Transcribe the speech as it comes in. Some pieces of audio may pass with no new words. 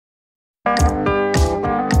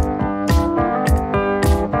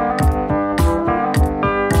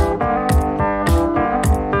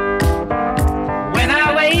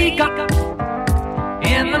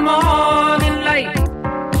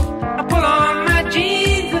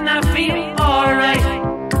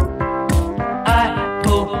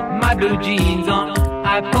jeans on.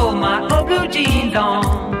 I pull my old blue jeans on.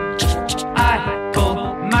 I pull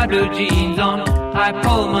my blue jeans on. I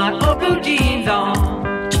pull my old blue jeans on.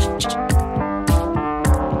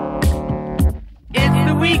 It's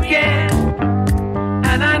the weekend,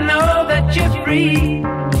 and I know that you're free.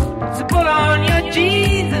 So pull on your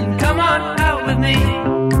jeans and come on out with me.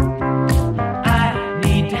 I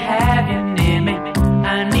need to have you near me.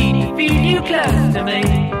 I need to feel you close to me.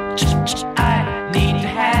 I need to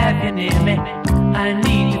have you near me. I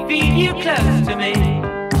need to feel you close to me.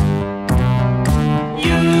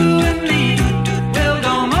 You and me will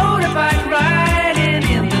go motorbike riding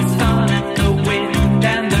in the sun and the wind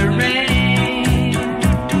and the rain.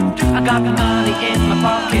 I got the money in my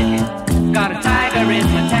pocket, got a tiger in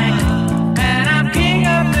my tank, and I'm king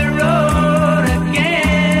of the road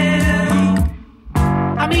again.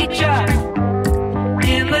 I'll meet ya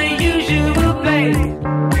in the usual place.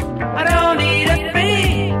 I don't need a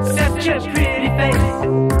thing except your pretty face.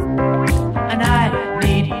 And I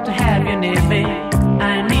need to have you near me.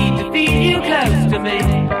 I need to feel you close to me.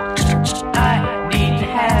 I need to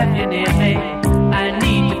have you near me. I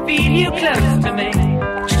need to feel you close to me.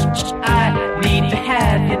 I need to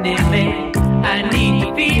have you near me. I need to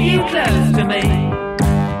feel you close to me.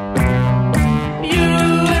 You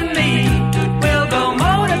and me will go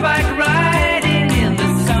motorbike riding in the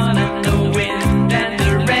sun and the wind and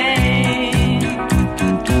the rain.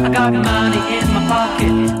 I got money in my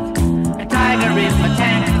pocket, a tiger in my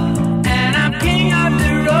tank, and I'm king of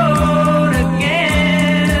the road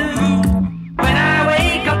again. When I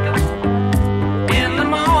wake up in the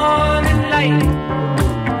morning light,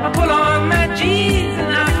 I pull on my jeans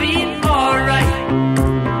and I feel alright.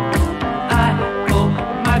 I pull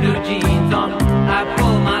my blue jeans on. I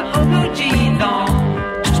pull my old blue jeans on.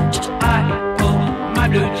 I pull my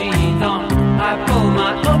blue jeans on. I pull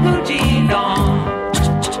my old blue jeans on.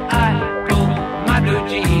 I pull my blue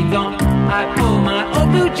jeans on. I pull my old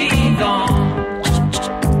blue jeans on.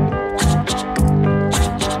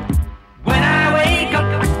 When I wake up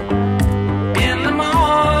in the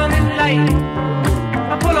morning light,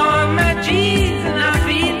 I pull on my jeans and I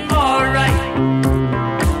feel alright.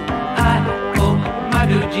 I pull my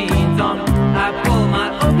blue jeans on. I pull my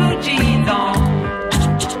old blue jeans on.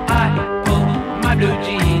 I pull my blue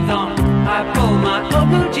jeans on. I pull my old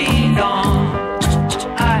blue jeans on.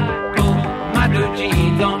 I pull my blue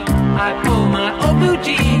jeans on. I pull my old blue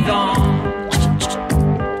jeans on.